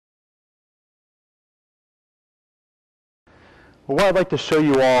Well, what I'd like to show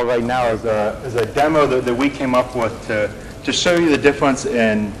you all right now is a demo that we came up with to show you the difference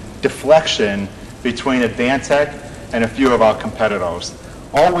in deflection between AdvanTech and a few of our competitors.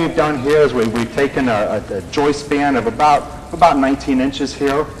 All we've done here is we've taken a joist span of about 19 inches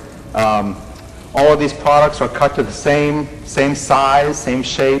here. All of these products are cut to the same size, same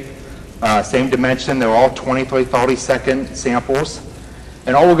shape, same dimension. They're all 23/32 samples.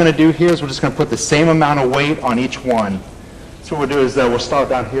 And all we're going to do here is we're just going to put the same amount of weight on each one. So what we'll do is we'll start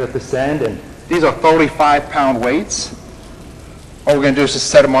down here at this end, and these are 35-pound weights. All we're going to do is just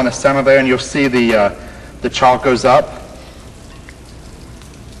set them on the center there, and you'll see the chart goes up.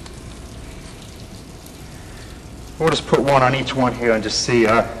 We'll just put one on each one here and just see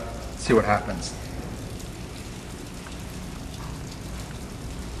what happens.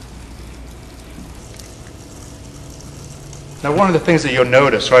 Now, one of the things that you'll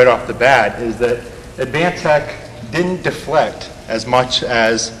notice right off the bat is that AdvanTech didn't deflect as much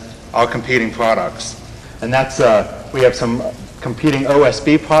as our competing products. And that's, we have some competing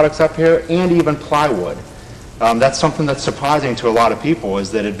OSB products up here and even plywood. That's something that's surprising to a lot of people,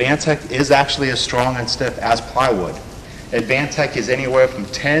 is that AdvanTech is actually as strong and stiff as plywood. AdvanTech is anywhere from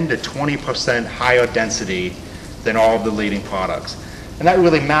 10 to 20% higher density than all of the leading products. And that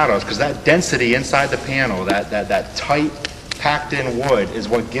really matters, because that density inside the panel, that tight, packed in wood, is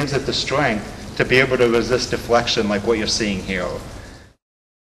what gives it the strength to be able to resist deflection like what you're seeing here.